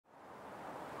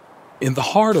In the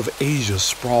heart of Asia's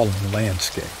sprawling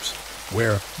landscapes,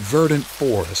 where verdant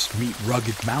forests meet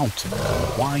rugged mountains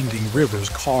and winding rivers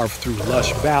carve through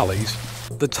lush valleys,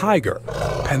 the tiger,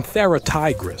 Panthera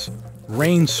tigris,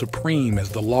 reigns supreme as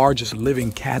the largest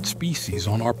living cat species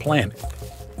on our planet.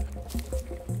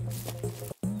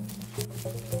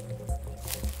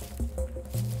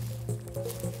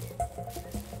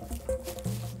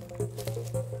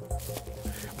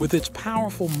 With its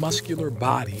powerful muscular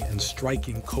body and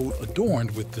striking coat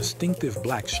adorned with distinctive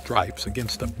black stripes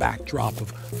against a backdrop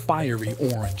of fiery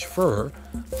orange fur,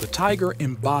 the tiger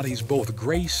embodies both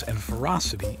grace and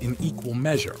ferocity in equal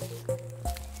measure.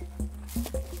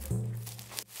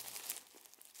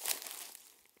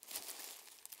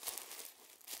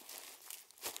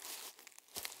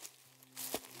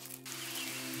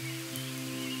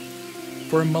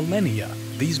 For millennia,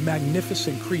 these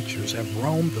magnificent creatures have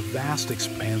roamed the vast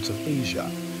expanse of Asia,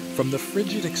 from the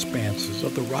frigid expanses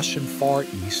of the Russian Far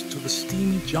East to the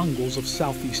steamy jungles of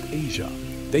Southeast Asia.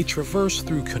 They traverse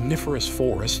through coniferous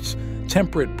forests,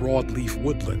 temperate broadleaf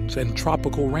woodlands, and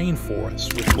tropical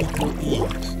rainforests with equal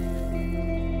ease.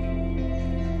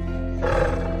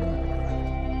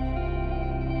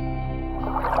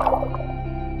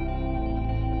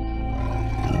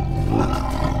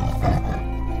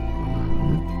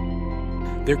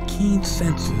 Their keen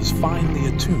senses finely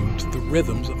attuned to the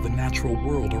rhythms of the natural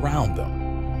world around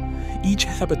them. Each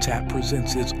habitat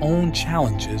presents its own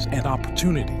challenges and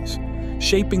opportunities,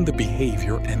 shaping the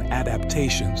behavior and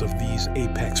adaptations of these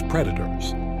apex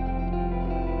predators.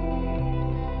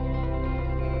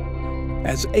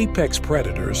 As apex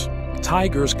predators,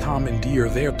 tigers commandeer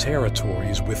their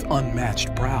territories with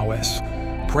unmatched prowess,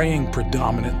 preying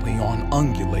predominantly on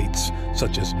ungulates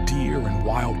such as deer and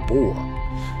wild boar.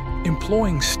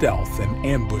 Employing stealth and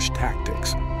ambush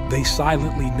tactics, they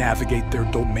silently navigate their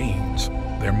domains,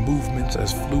 their movements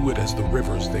as fluid as the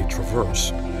rivers they traverse,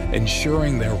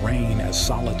 ensuring their reign as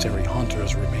solitary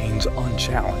hunters remains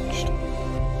unchallenged.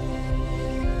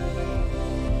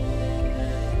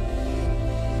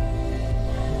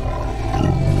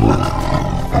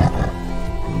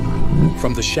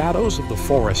 From the shadows of the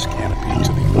forest canopy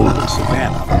to the open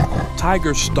savanna,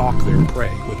 tigers stalk their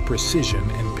prey with precision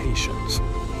and patience,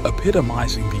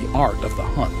 epitomizing the art of the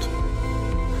hunt.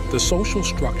 The social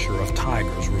structure of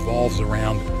tigers revolves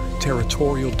around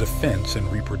territorial defense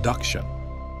and reproduction.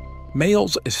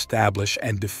 Males establish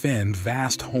and defend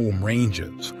vast home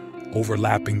ranges,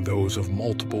 overlapping those of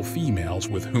multiple females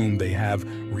with whom they have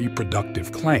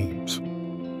reproductive claims.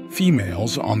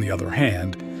 Females, on the other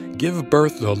hand, give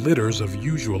birth to litters of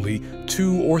usually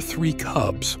 2 or 3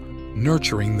 cubs,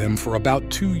 nurturing them for about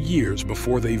 2 years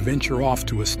before they venture off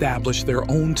to establish their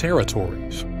own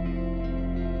territories.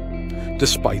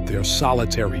 Despite their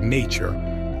solitary nature,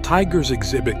 tigers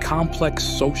exhibit complex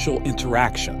social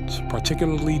interactions,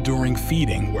 particularly during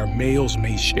feeding, where males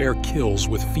may share kills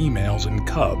with females and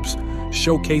cubs,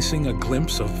 showcasing a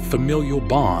glimpse of familial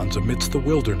bonds amidst the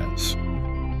wilderness.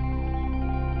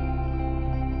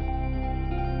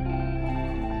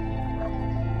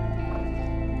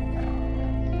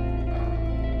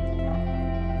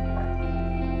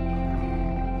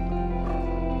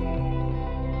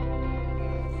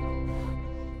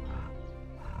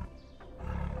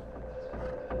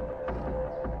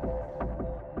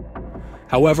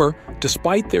 However,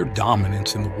 despite their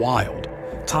dominance in the wild,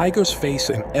 tigers face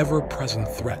an ever-present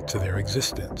threat to their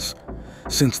existence.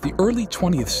 Since the early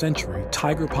 20th century,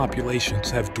 tiger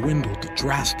populations have dwindled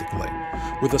drastically,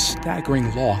 with a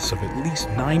staggering loss of at least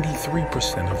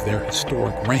 93% of their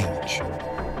historic range.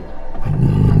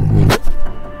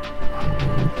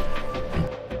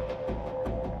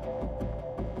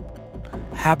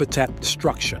 Habitat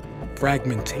destruction,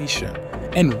 fragmentation,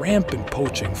 and rampant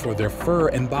poaching for their fur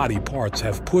and body parts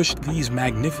have pushed these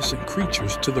magnificent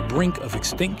creatures to the brink of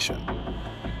extinction.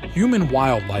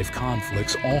 Human-wildlife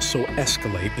conflicts also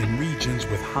escalate in regions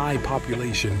with high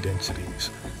population densities,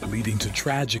 leading to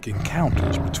tragic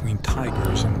encounters between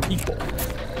tigers and people.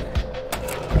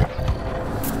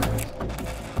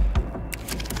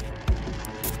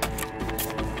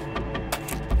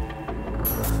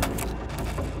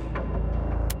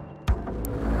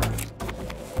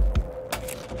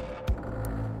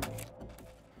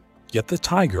 Yet the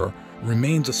tiger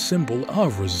remains a symbol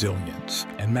of resilience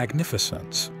and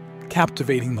magnificence,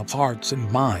 captivating the hearts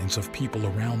and minds of people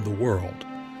around the world.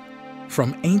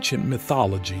 From ancient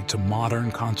mythology to modern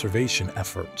conservation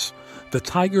efforts, the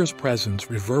tiger's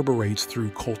presence reverberates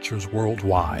through cultures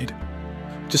worldwide.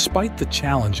 Despite the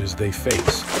challenges they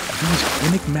face, these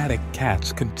enigmatic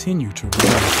cats continue to roam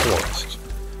the forests,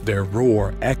 their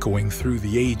roar echoing through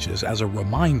the ages as a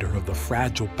reminder of the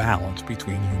fragile balance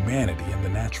between humanity and the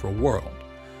natural world.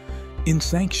 In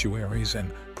sanctuaries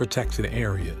and protected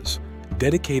areas,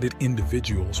 dedicated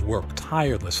individuals work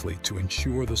tirelessly to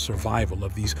ensure the survival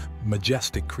of these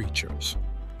majestic creatures.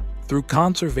 Through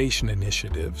conservation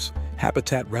initiatives,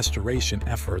 habitat restoration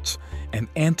efforts, and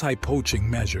anti-poaching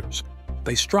measures,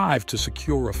 they strive to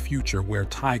secure a future where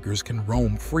tigers can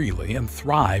roam freely and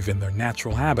thrive in their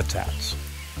natural habitats.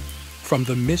 From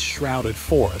the mist-shrouded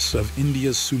forests of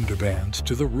India's Sundarbans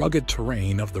to the rugged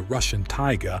terrain of the Russian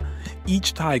taiga,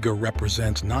 each tiger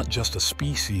represents not just a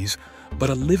species, but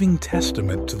a living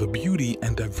testament to the beauty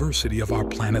and diversity of our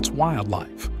planet's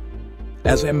wildlife.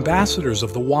 As ambassadors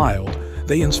of the wild,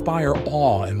 they inspire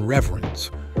awe and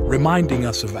reverence, reminding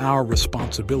us of our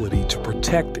responsibility to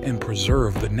protect and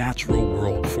preserve the natural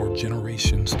world for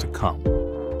generations to come.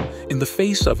 In the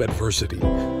face of adversity,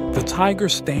 the tiger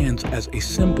stands as a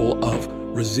symbol of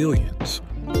resilience,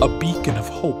 a beacon of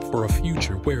hope for a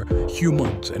future where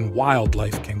humans and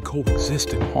wildlife can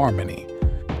coexist in harmony.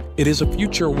 It is a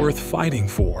future worth fighting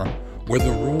for, where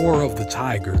the roar of the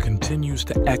tiger continues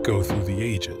to echo through the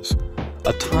ages,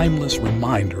 a timeless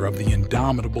reminder of the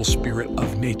indomitable spirit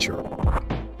of nature.